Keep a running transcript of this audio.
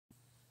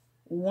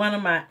one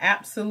of my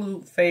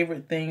absolute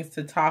favorite things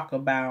to talk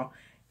about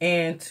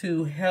and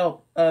to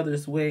help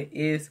others with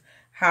is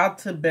how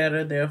to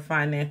better their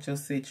financial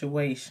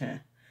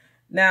situation.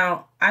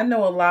 Now, I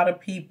know a lot of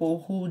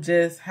people who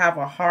just have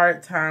a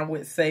hard time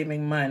with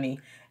saving money.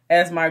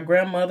 As my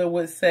grandmother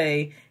would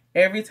say,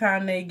 every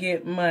time they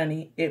get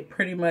money, it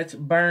pretty much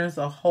burns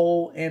a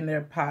hole in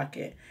their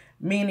pocket.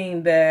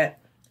 Meaning that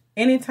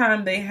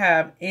anytime they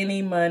have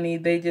any money,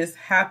 they just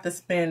have to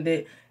spend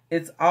it.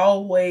 It's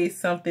always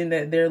something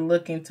that they're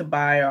looking to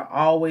buy or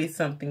always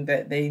something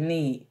that they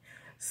need.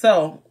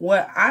 So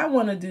what I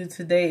want to do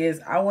today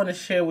is I want to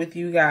share with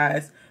you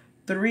guys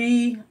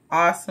 3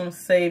 awesome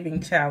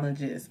saving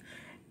challenges.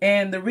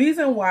 And the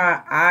reason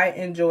why I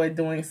enjoy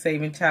doing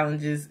saving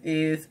challenges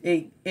is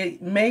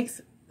it makes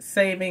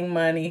saving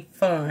money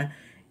fun.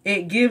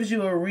 It gives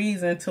you a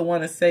reason to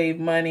want to save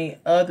money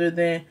other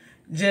than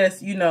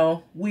just,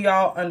 we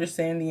all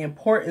understand the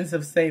importance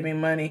of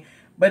saving money,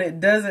 but it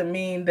doesn't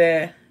mean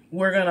that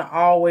we're going to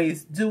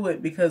always do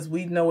it because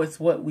we know it's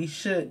what we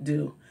should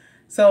do.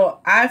 So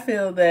I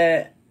feel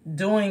that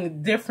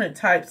doing different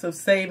types of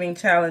saving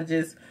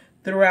challenges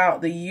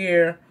throughout the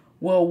year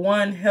will,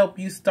 1, help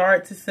you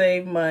start to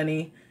save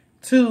money,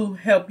 2,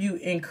 help you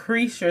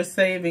increase your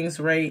savings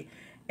rate,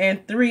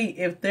 and 3,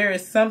 if there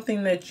is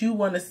something that you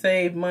want to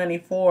save money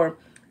for,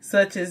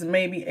 such as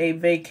maybe a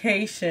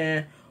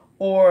vacation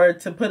or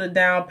to put a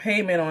down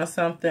payment on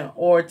something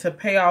or to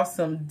pay off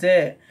some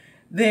debt,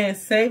 then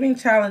saving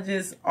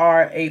challenges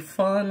are a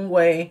fun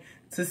way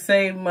to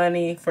save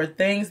money for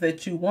things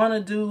that you want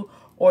to do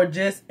or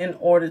just in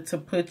order to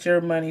put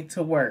your money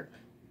to work.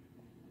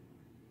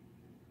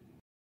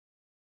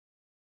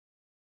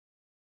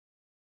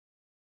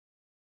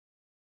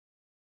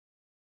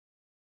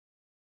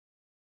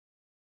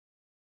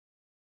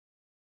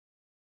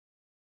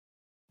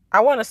 I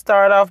want to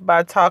start off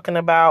by talking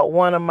about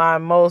one of my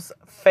most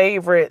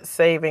favorite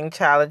saving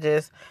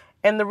challenges.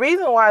 And the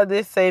reason why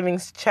this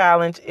savings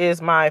challenge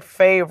is my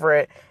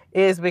favorite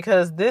is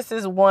because this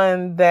is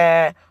one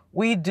that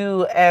we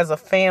do as a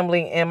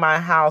family in my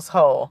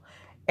household.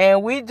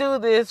 And we do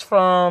this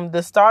from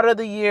the start of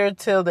the year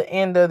till the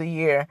end of the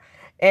year.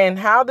 And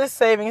how this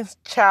savings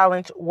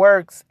challenge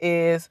works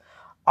is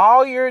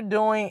all you're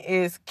doing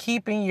is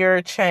keeping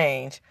your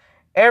change.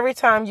 Every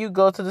time you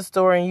go to the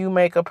store and you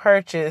make a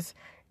purchase,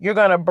 you're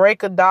going to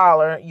break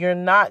 $1. You're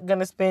not going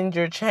to spend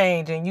your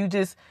change, and you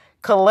just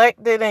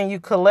collect it and you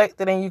collect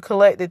it and you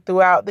collect it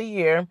throughout the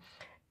year.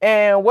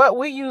 And what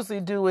we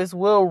usually do is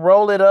we'll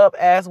roll it up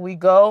as we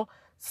go.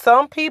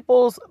 Some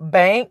people's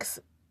banks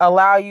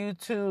allow you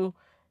to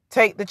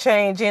take the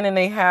change in and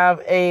they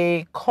have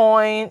a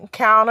coin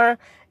counter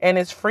and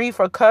it's free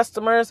for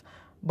customers.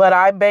 But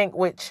I bank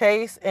with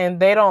Chase and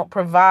they don't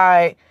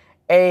provide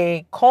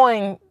a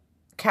coin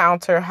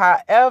counter.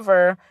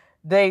 However,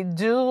 they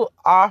do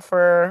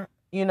offer,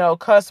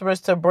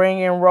 customers to bring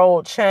in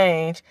rolled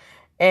change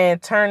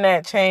and turn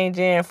that change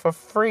in for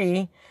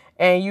free.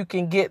 And you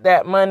can get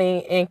that money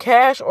in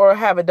cash or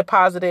have it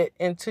deposited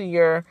into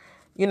your,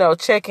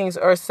 checkings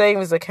or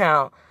savings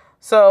account.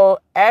 So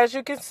as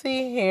you can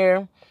see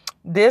here,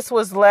 this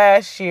was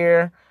last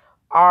year.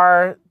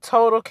 Our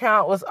total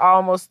count was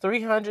almost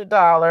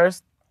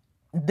 $300.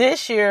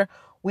 This year,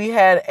 we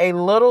had a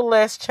little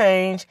less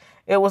change.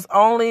 It was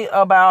only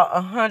about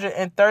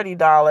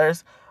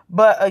 $130.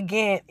 But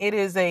again, it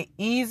is an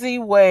easy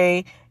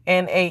way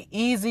and a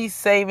easy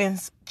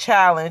savings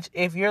challenge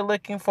if you're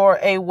looking for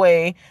a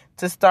way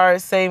to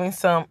start saving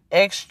some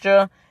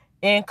extra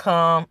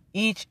income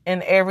each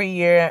and every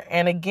year.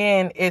 And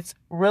again, it's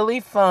really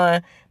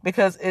fun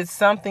because it's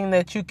something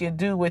that you can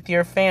do with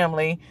your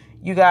family.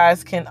 You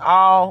guys can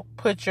all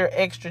put your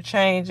extra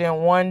change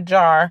in one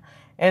jar,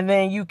 and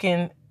then you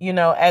can,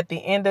 at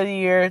the end of the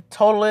year,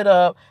 total it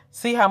up,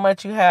 see how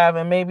much you have,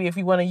 and maybe if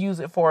you want to use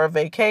it for a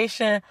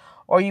vacation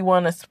or you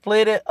want to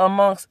split it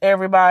amongst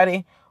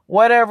everybody,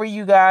 whatever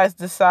you guys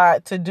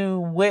decide to do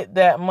with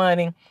that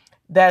money,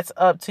 that's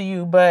up to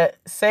you. But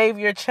save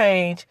your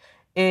change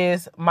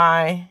is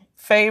my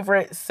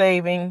favorite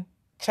saving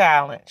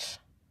challenge.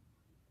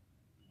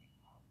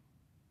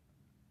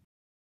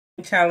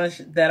 Challenge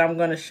that I'm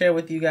going to share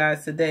with you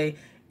guys today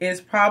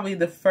is probably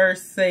the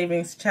first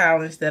savings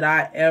challenge that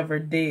I ever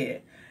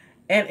did.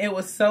 And it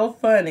was so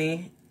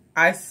funny.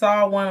 I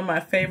saw one of my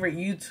favorite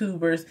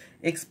YouTubers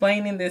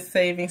explaining this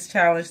savings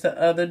challenge the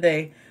other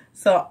day.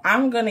 So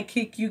I'm going to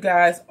kick you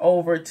guys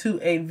over to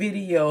a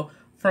video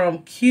from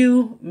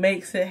Q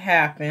Makes It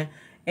Happen.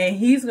 And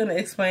he's going to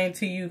explain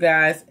to you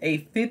guys a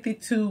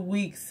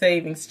 52-week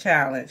savings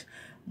challenge.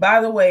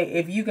 By the way,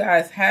 if you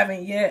guys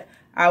haven't yet,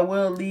 I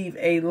will leave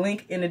a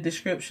link in the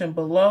description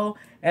below,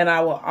 and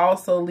I will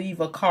also leave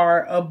a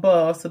card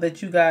above so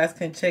that you guys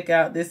can check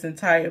out this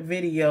entire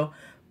video.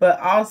 But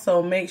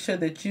also make sure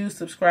that you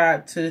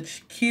subscribe to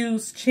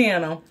Q's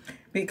channel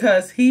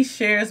because he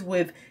shares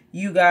with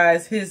you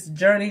guys his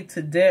journey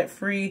to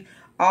debt-free,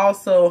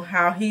 also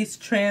how he's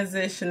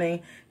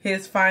transitioning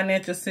his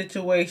financial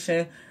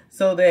situation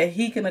so that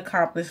he can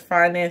accomplish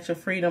financial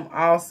freedom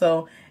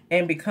also.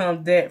 and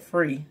become debt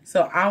free.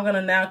 So I'm going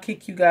to now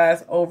kick you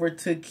guys over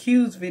to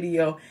Q's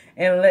video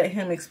and let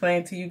him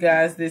explain to you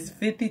guys this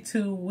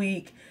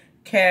 52-week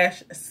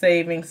cash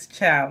savings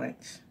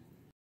challenge.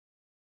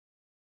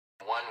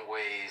 One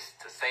ways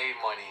to save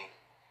money,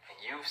 and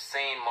you've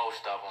seen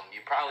most of them.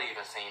 You probably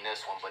even seen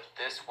this one, but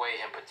this way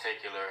in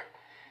particular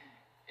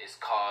is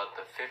called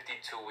the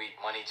 52-week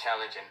money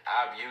challenge, and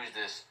I've used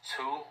this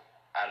 2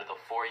 out of the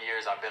 4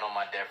 years I've been on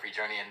my debt-free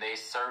journey, and they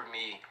serve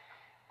me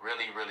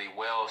really, really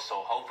well.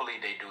 So hopefully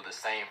they do the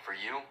same for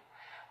you.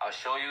 I'll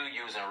show you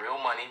using real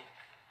money,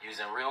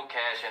 using real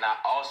cash, and I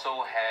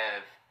also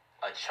have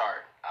a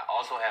chart. I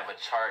also have a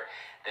chart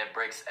that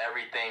breaks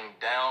everything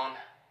down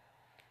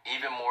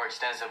even more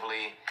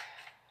extensively.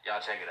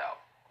 Y'all check it out.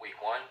 Week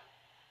 1,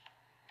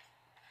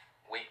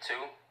 week 2,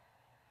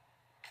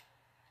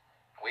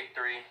 week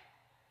 3,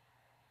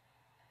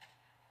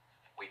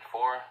 week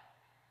 4,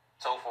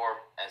 so forth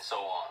and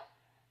so on.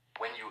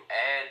 When you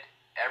add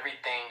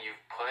everything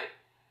you've put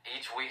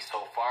each week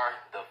so far,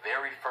 the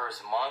very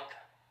first month,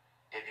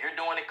 if you're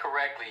doing it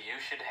correctly, you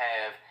should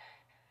have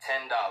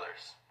 $10.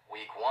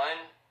 Week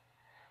 1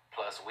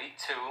 plus week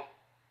 2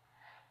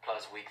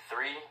 plus week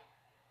 3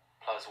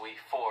 plus week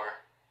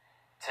 4,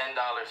 $10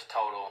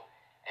 total,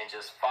 and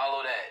just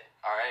follow that,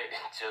 all right?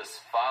 Just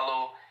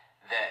follow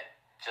that.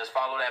 Just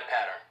follow that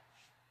pattern.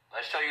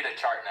 Let's show you the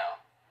chart now.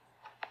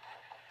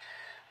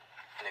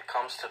 When it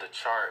comes to the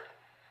chart,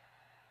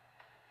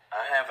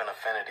 I have an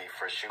affinity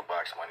for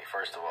shoebox money.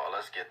 First of all,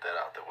 let's get that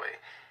out the way.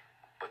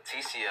 But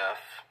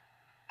TCF,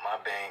 my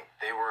bank,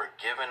 they were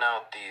giving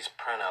out these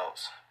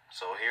printouts.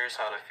 So here's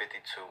how the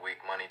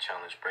 52-week money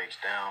challenge breaks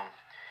down.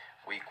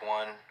 Week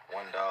 1,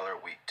 $1.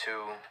 Week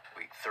 2,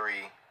 week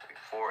 3, week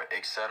 4,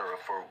 etc.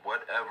 For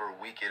whatever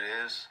week it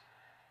is,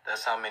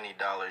 that's how many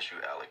dollars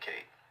you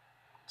allocate.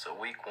 So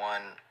week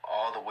 1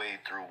 all the way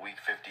through week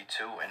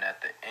 52, and at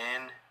the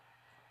end,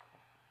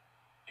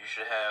 you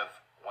should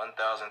have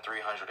 $1,378.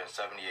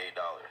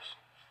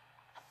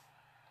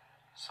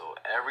 So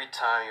every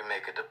time you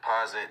make a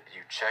deposit,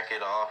 you check it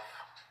off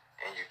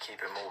and you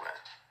keep it moving.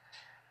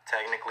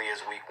 Technically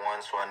it's week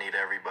 1, so I need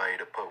everybody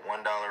to put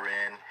 $1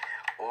 in,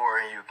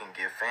 or you can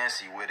get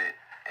fancy with it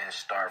and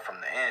start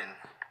from the end.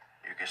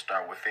 You can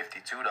start with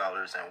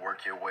 $52 and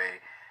work your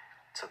way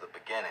to the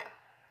beginning.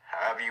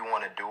 However you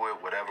want to do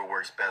it, whatever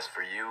works best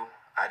for you.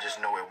 I just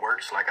know it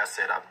works. Like I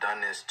said, I've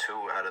done this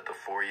 2 out of the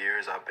 4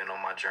 years I've been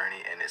on my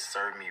journey, and it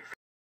served me.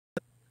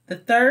 The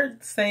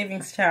third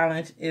savings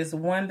challenge is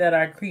one that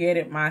I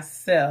created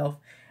myself,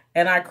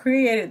 and I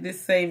created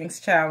this savings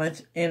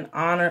challenge in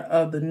honor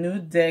of the new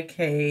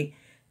decade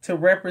to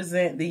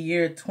represent the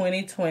year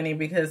 2020,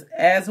 because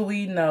as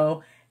we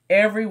know,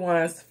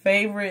 everyone's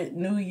favorite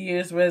New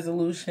Year's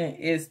resolution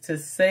is to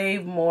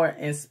save more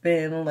and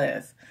spend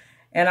less.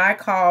 And I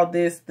call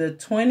this the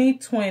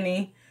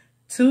 2020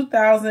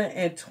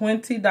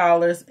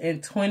 $2,020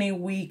 in 20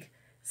 week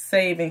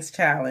savings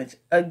challenge.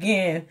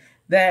 Again,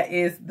 that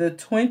is the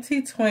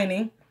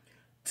 2020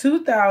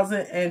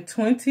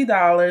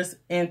 $2,020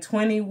 in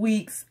 20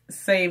 weeks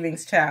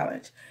savings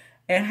challenge.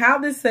 And how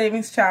this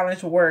savings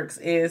challenge works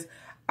is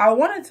I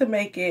wanted to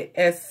make it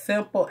as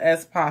simple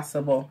as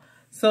possible.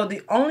 So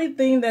the only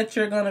thing that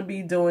you're going to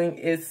be doing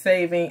is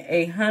saving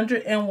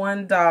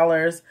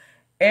 $101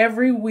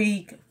 every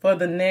week for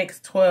the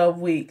next 12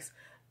 weeks.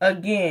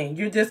 Again,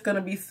 you're just going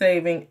to be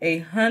saving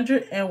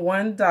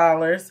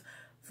 $101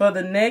 for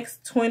the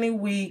next 20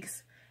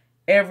 weeks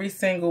every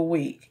single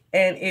week.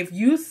 And if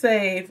you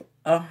save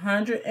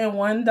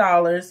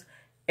 $101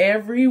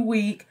 every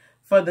week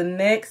for the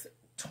next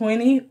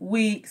 20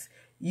 weeks,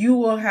 you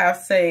will have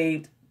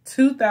saved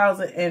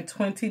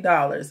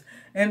 $2,020.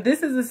 And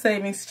this is a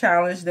savings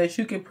challenge that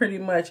you can pretty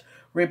much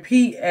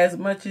repeat as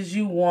much as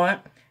you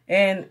want.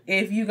 And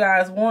if you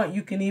guys want,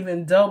 you can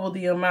even double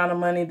the amount of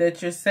money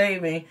that you're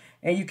saving,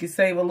 and you can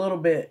save a little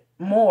bit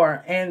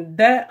more. And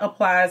that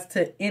applies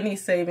to any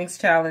savings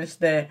challenge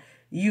that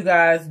you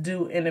guys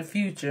do in the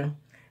future.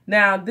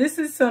 Now, this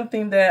is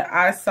something that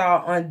I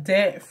saw on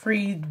Debt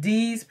Free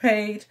D's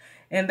page,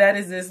 and that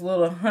is this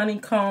little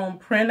honeycomb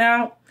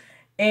printout.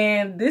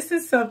 And this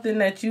is something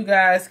that you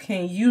guys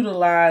can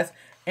utilize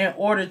in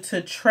order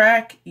to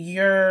track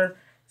your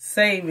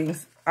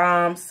savings,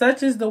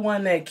 such as the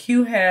one that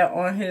Q had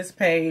on his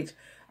page.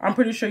 I'm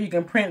pretty sure you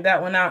can print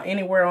that one out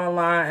anywhere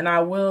online, and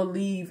I will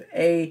leave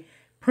a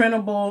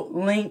printable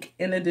link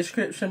in the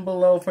description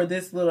below for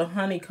this little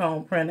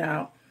honeycomb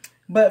printout.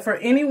 But for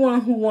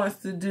anyone who wants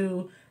to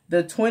do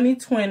the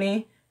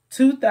 2020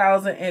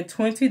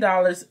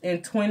 $2,020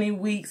 in 20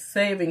 weeks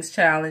savings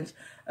challenge,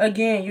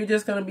 again, you're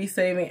just going to be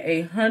saving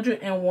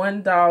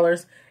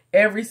 $101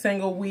 every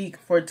single week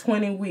for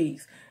 20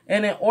 weeks.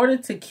 And in order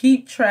to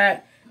keep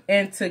track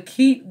and to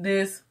keep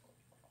this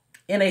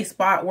in a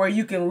spot where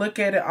you can look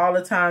at it all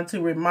the time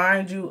to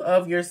remind you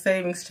of your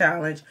savings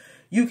challenge,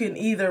 you can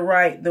either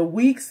write the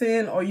weeks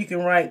in, or you can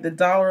write the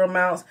dollar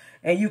amounts,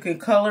 and you can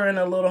color in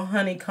a little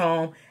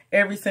honeycomb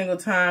every single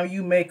time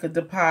you make a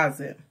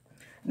deposit.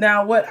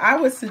 Now, what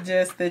I would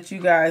suggest that you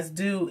guys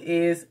do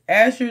is,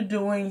 as you're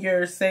doing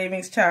your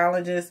savings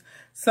challenges,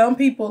 Some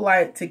people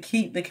like to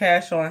keep the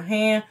cash on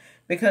hand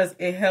because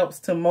it helps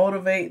to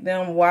motivate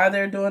them while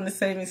they're doing the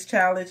savings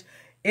challenge.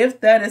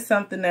 If that is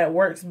something that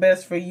works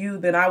best for you,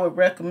 then I would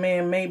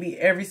recommend maybe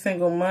every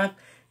single month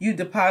you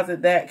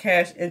deposit that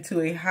cash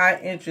into a high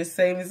interest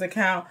savings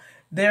account.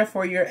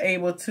 Therefore, you're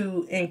able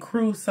to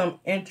accrue some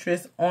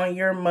interest on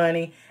your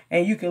money,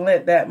 and you can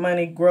let that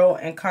money grow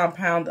and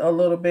compound a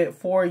little bit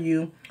for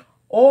you.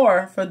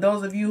 Or for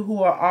those of you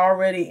who are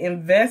already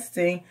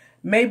investing,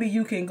 maybe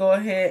you can go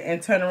ahead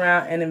and turn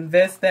around and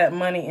invest that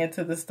money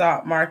into the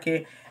stock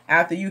market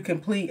after you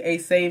complete a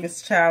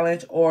savings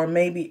challenge, or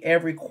maybe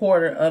every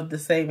quarter of the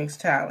savings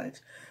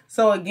challenge.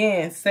 So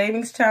again,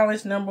 savings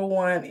challenge number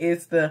 1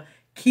 is the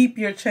Keep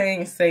Your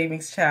Change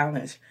Savings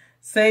Challenge.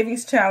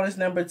 Savings challenge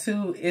number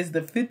 2 is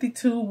the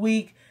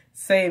 52-week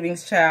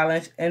savings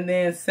challenge. And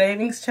then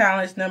savings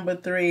challenge number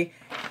 3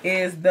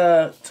 is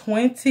the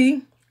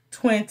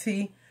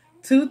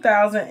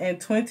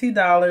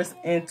 $2,020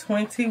 in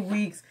 20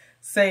 weeks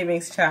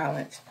savings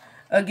challenge.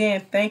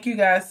 Again, thank you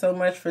guys so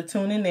much for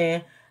tuning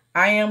in.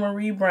 I am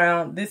Marie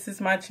Brown. This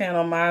is my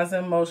channel, Minds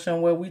in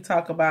Motion, where we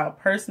talk about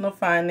personal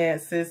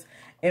finances,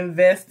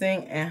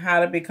 investing, and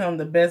how to become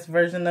the best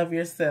version of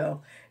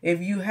yourself.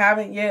 If you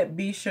haven't yet,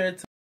 be sure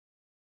to